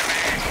on, move your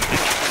ass.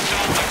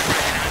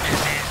 On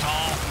this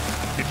asshole.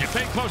 If you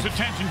pay close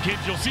attention,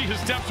 kids, you'll see his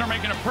steps are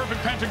making a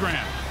perfect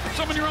pentagram.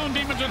 Summon your own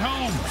demons at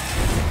home.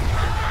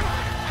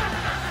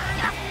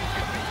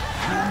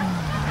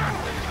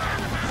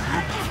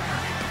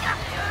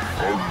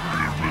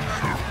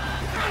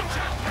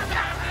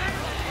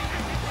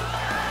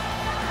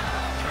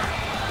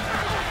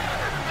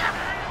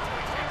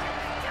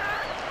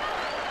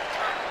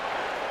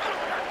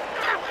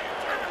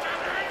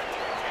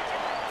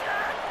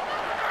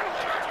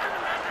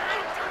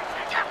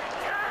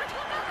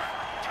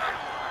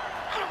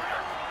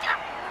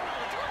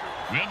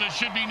 Well, this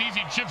should be an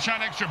easy chip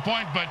shot extra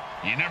point, but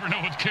you never know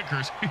with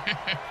kickers.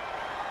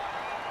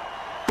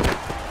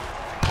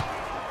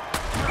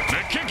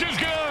 The kick is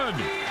good.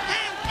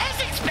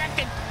 As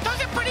expected,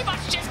 those are pretty much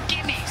just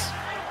gimmies.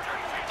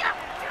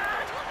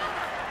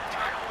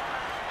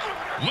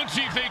 Let's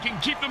see if they can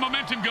keep the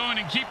momentum going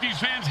and keep these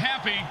fans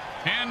happy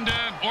and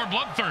or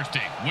bloodthirsty,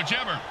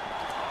 whichever.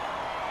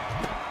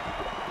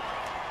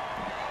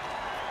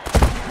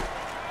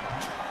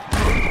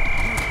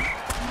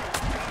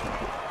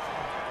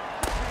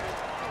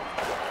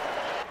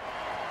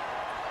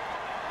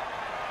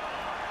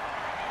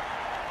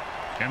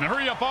 And the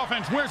hurry-up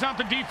offense wears out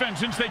the defense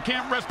since they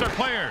can't rest their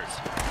players.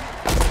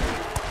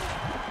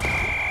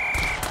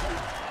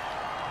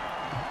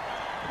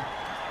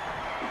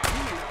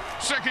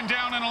 Second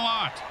down and a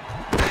lot.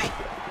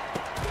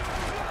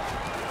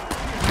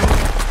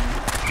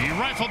 He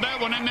rifled that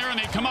one in there, and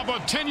they come up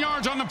with 10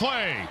 yards on the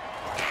play.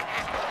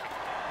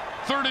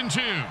 Third and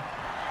 2.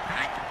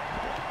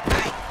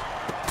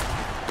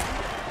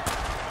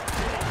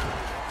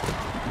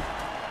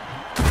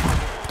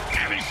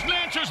 And he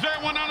snatches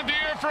that one out of the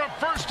air for a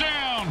first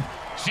down.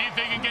 See if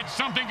they can get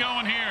something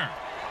going here.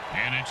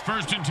 And it's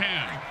first and 10.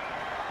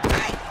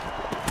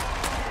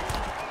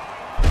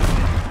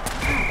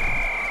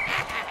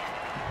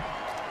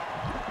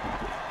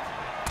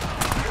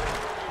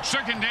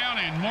 Second down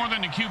and more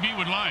than the QB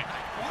would like.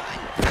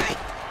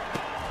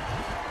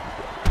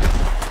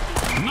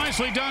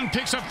 Nicely done.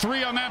 Picks up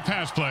 3 on that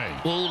pass play.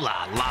 Ooh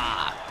la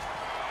la.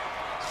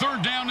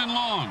 Third down and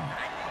long.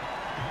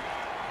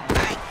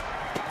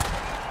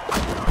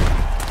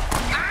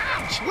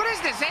 Ouch! What is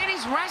this,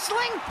 80s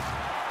wrestling?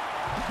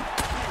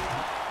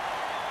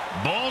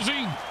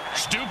 Ballsy?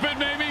 Stupid,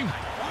 maybe?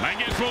 I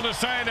guess we'll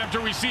decide after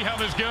we see how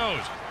this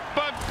goes.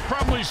 But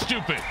probably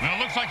stupid. Well, it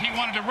looks like he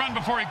wanted to run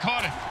before he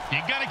caught it.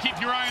 You got to keep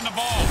your eye on the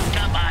ball.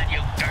 Come on,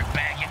 you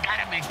dirtbag. You got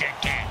to make that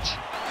catch.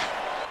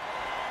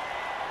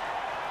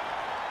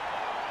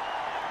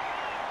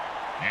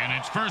 And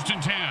it's first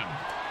and 10.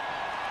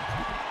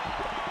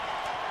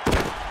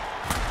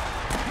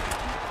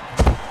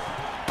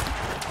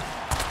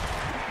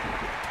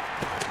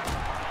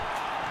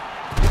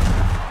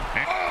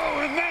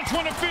 And that's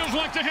what it feels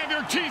like to have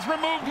your teeth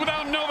removed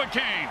without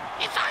Novocaine.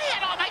 If I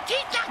had all my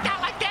teeth knocked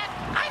out like that,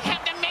 I'd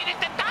have them made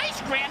into diapers.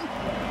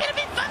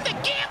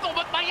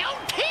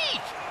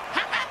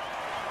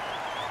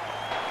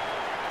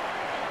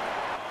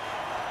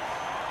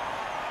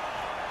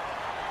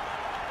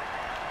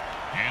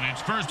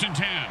 it's 1st and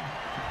 10.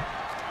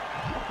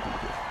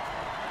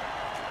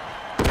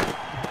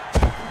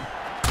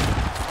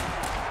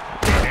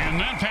 And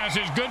that pass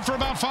is good for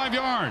about 5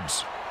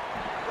 yards.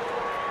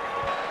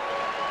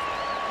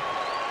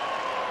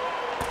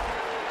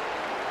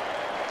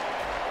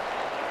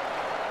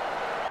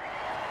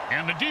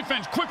 And the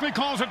defense quickly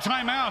calls a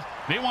timeout.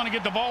 They want to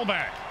get the ball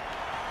back.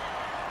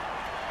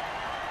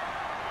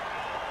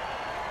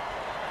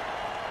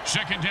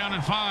 2nd down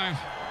and 5.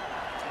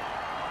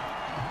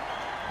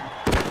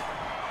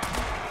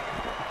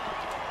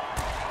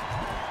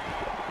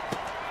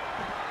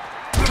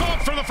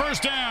 Caught for the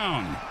 1st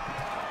down.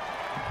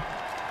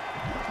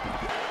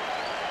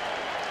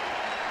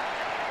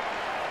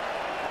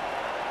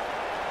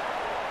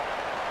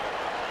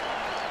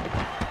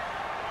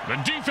 The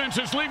defense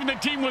is leaving the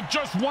team with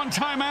just 1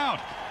 timeout,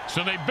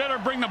 so they better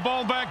bring the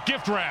ball back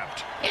gift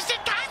wrapped. Is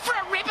it time for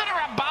a ribbon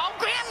or a ball,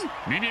 Grim?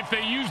 Maybe if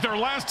they used their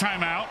last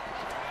timeout.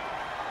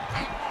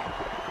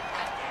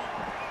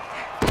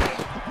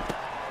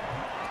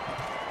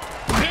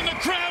 And the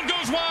crowd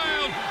goes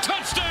wild.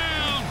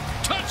 Touchdown!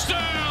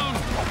 Touchdown!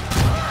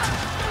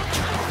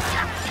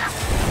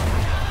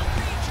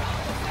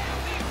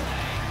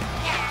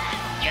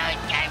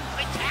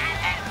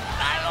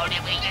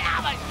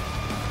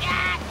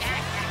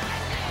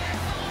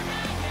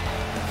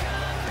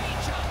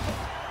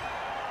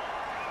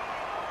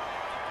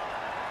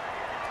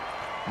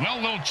 Well,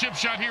 little chip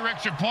shot here,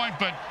 extra point,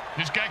 but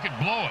this guy could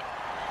blow it.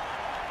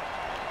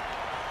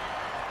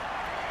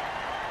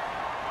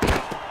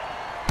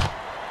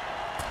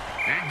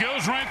 It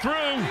goes right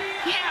through.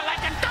 Yeah,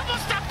 like a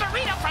double-stuffed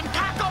burrito from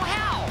Taco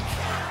Hell.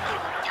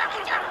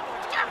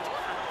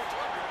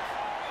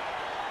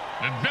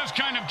 The best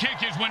kind of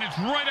kick is when it's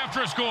right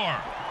after a score.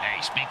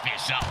 Hey, speak for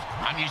yourself.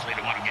 I'm usually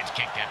the one who gets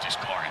kicked after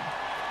scoring.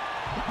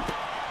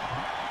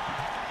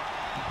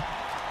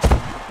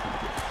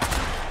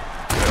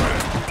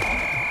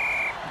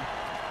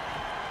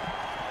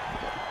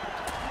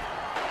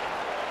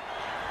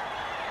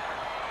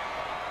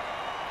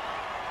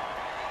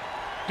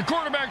 The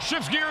quarterback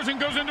shifts gears and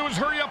goes into his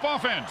hurry-up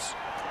offense.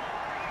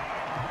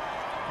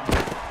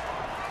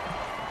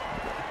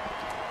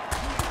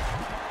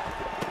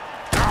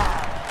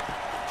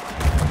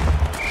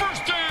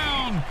 First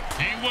down.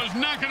 He was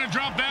not going to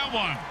drop that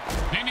one.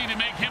 They need to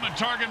make him a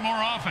target more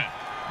often.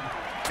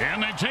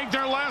 And they take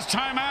their last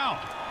time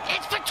out.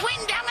 It's between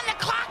them and the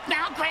clock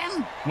now,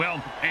 Grim.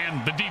 Well,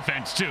 and the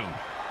defense, too.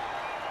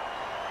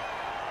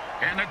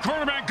 And the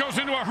quarterback goes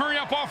into a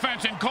hurry-up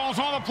offense and calls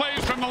all the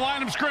plays from the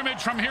line of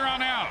scrimmage from here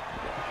on out.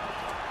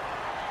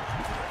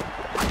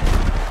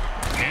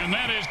 And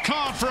that is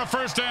caught for a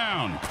 1st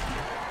down.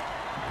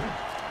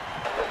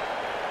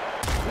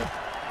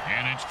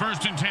 And it's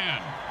 1st and 10.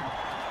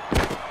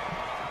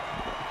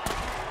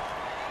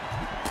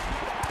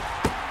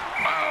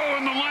 Oh,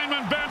 and the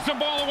lineman bats the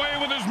ball away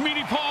with his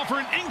meaty paw for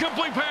an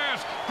incomplete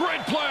pass. Great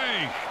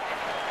play.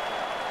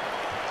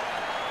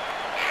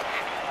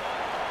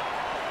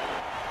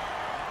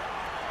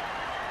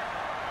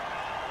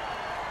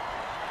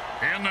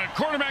 And the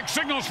quarterback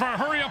signals for a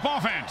hurry-up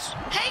offense.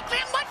 Hey,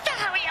 Grim, what's the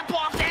hurry-up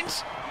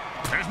offense?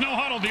 There's no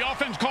huddle. The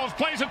offense calls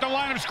plays at the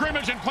line of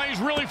scrimmage and plays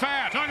really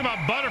fast. Talking about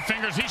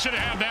Butterfingers, he should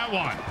have had that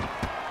one.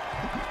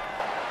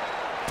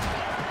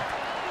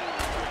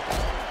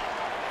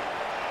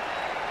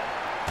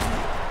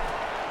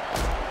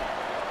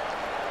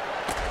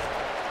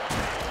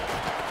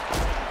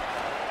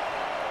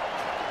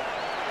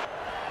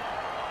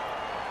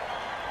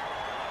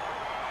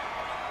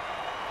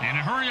 In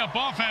a hurry-up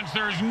offense,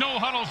 there is no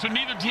huddle, so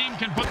neither team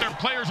can put their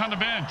players on the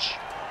bench.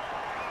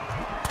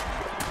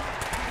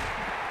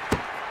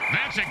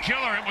 That's a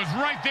killer. It was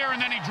right there,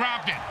 and then he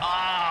dropped it.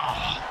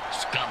 Oh,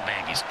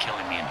 scumbag is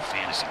killing me in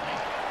fantasy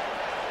league.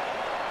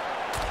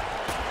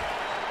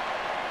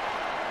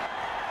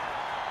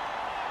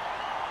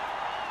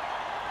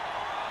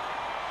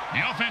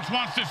 The offense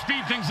wants to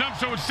speed things up,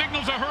 so it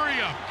signals a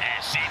hurry-up.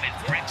 Same as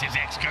Prince's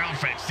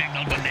ex-girlfriend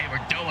signaled when they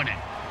were doing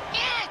it.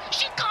 Yeah,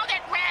 she called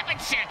it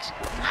rabbit sex.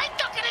 I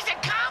took it as a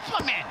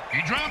compliment. He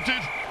dropped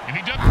it. If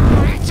he doesn't...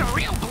 Oh, that's a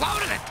real blow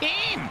to the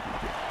team.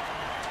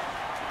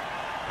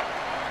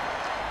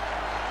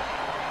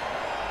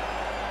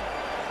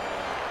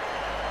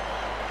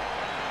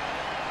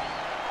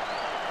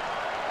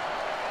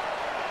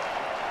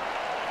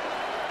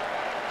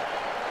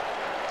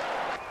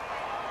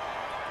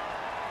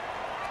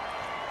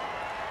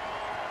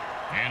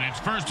 And it's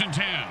 1st and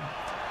 10.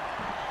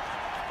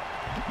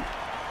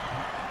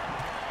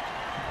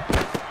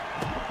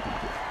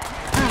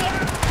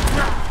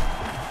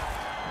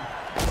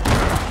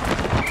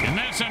 And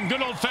that's some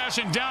good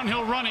old-fashioned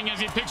downhill running as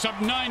he picks up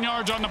 9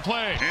 yards on the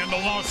play. And the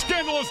Los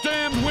Scandalous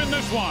Dams win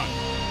this one.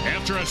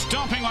 After a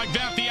stomping like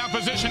that, the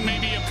opposition may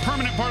be a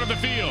permanent part of the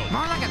field.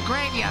 More like a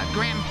graveyard,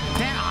 Grim.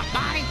 There are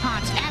body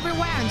parts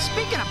everywhere. And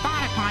speaking of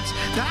body parts,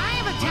 did I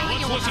ever tell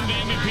you Well, let's listen to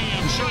MVP.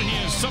 I'm sure he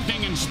has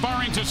something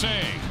inspiring to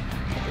say.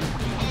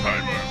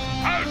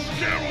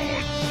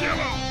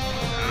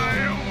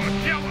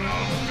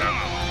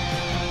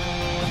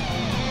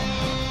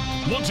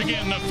 Once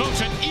again, the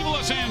folks at Evil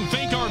SN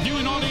thank our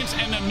viewing audience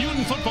and the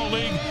Mutant Football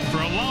League for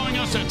allowing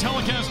us to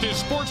telecast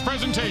this sports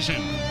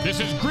presentation. This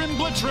is Grim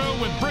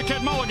Blitzrow with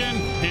Brickhead Mulligan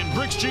and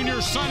Bricks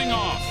Jr. signing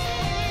off.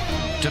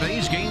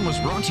 Today's game was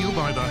brought to you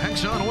by the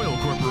Hexon Oil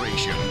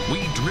Corporation.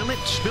 We drill it,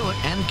 spill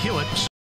it, and kill it.